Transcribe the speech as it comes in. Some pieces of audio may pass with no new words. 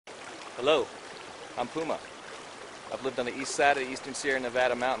Hello, I'm PUMA. I've lived on the east side of the Eastern Sierra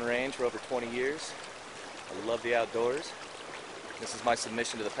Nevada mountain range for over 20 years. I love the outdoors. This is my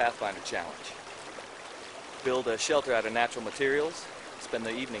submission to the Pathfinder Challenge. Build a shelter out of natural materials, spend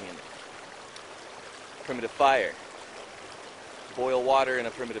the evening in it. Primitive fire. Boil water in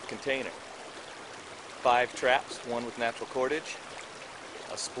a primitive container. 5 traps, 1 with natural cordage.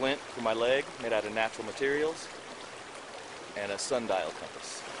 A splint for my leg made out of natural materials. And a sundial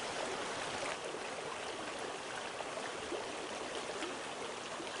compass.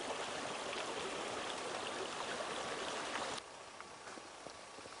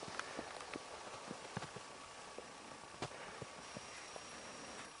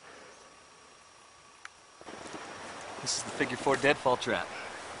 This is the figure 4 deadfall trap.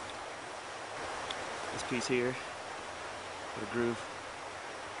 This piece here, put a groove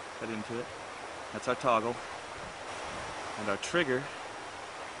cut into it. That's our toggle. And our trigger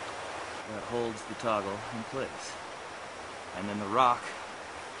that holds the toggle in place. And then the rock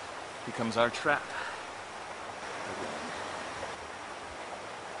becomes our trap.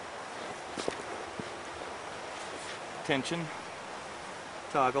 Tension,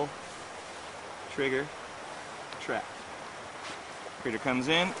 toggle, trigger, trap. Critter comes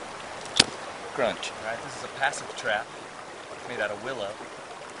in, crunch. All right, this is a passive trap made out of willow,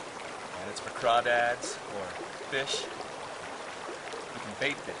 and it's for crawdads or fish. You can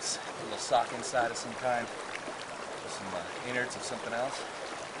bait this, a little sock inside of some kind, with some innards of something else,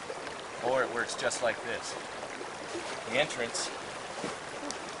 or it works just like this. The entrance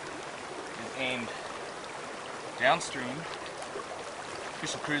is aimed downstream.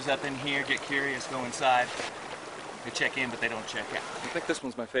 Fish will cruise up in here, get curious, go inside. They check in, but they don't check out. I think this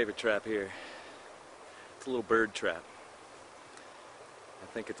one's my favorite trap here. It's a little bird trap. I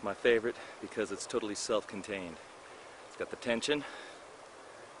think it's my favorite because it's totally self-contained. It's got the tension,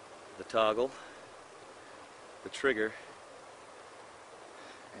 the toggle, the trigger,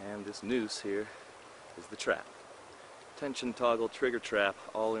 and this noose here is the trap. Tension, toggle, trigger, trap,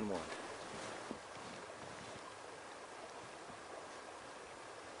 all in one.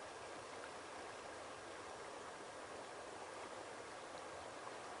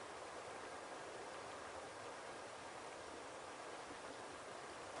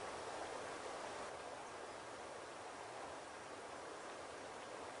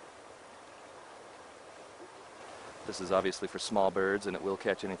 This is obviously for small birds, and it will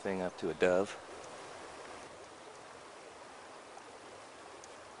catch anything up to a dove.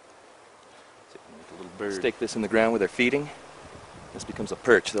 Stake this in the ground where they're feeding. This becomes a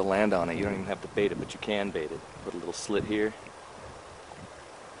perch. They'll land on it. You don't even have to bait it, but you can bait it. Put a little slit here.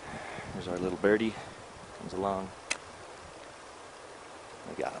 There's our little birdie. Comes along.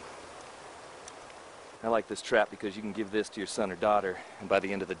 We got him. I like this trap because you can give this to your son or daughter, and by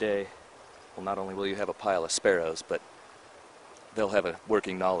the end of the day, well, not only will you have a pile of sparrows, but they'll have a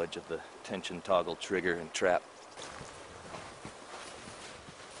working knowledge of the tension, toggle, trigger, and trap.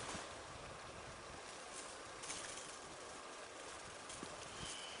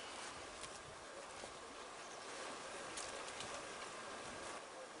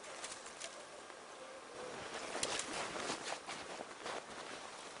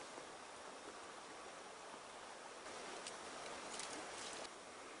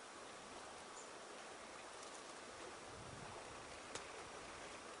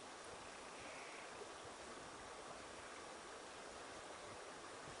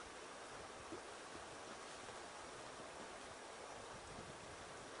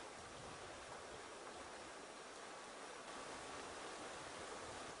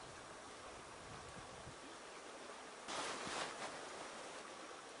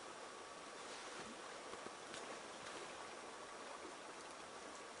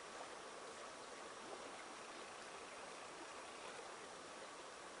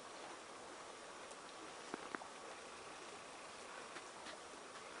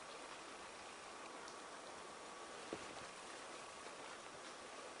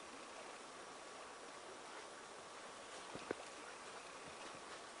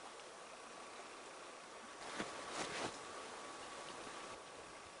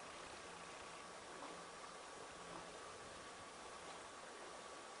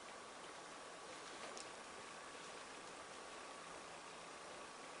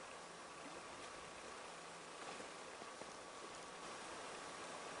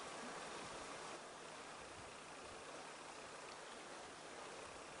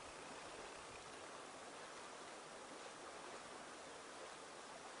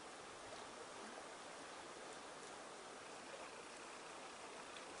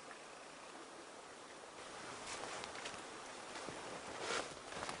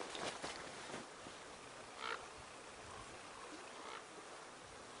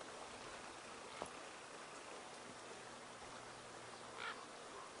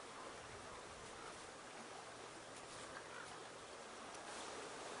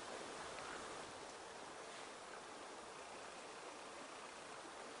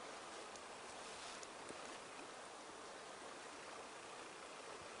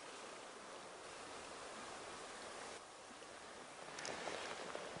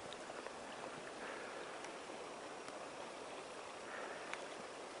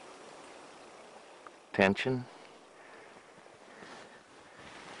 tension,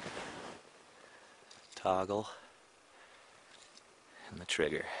 toggle, and the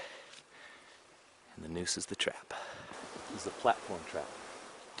trigger. And the noose is the trap. This is a platform trap.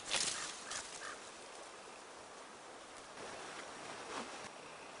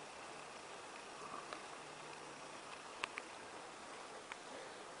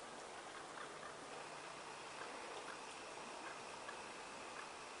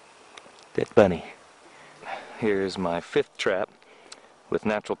 Dead bunny. Here's my 5th trap with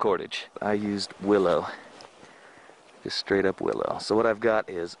natural cordage. I used willow, just straight up willow. So what I've got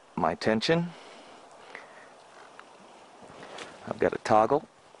is my tension, I've got a toggle,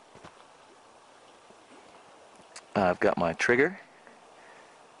 I've got my trigger,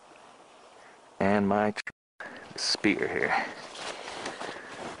 and my spear here.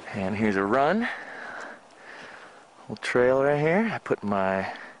 And here's a run, little trail right here. I put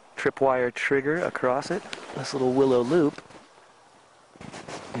my tripwire trigger across it. This little willow loop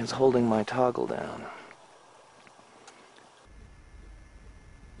is holding my toggle down.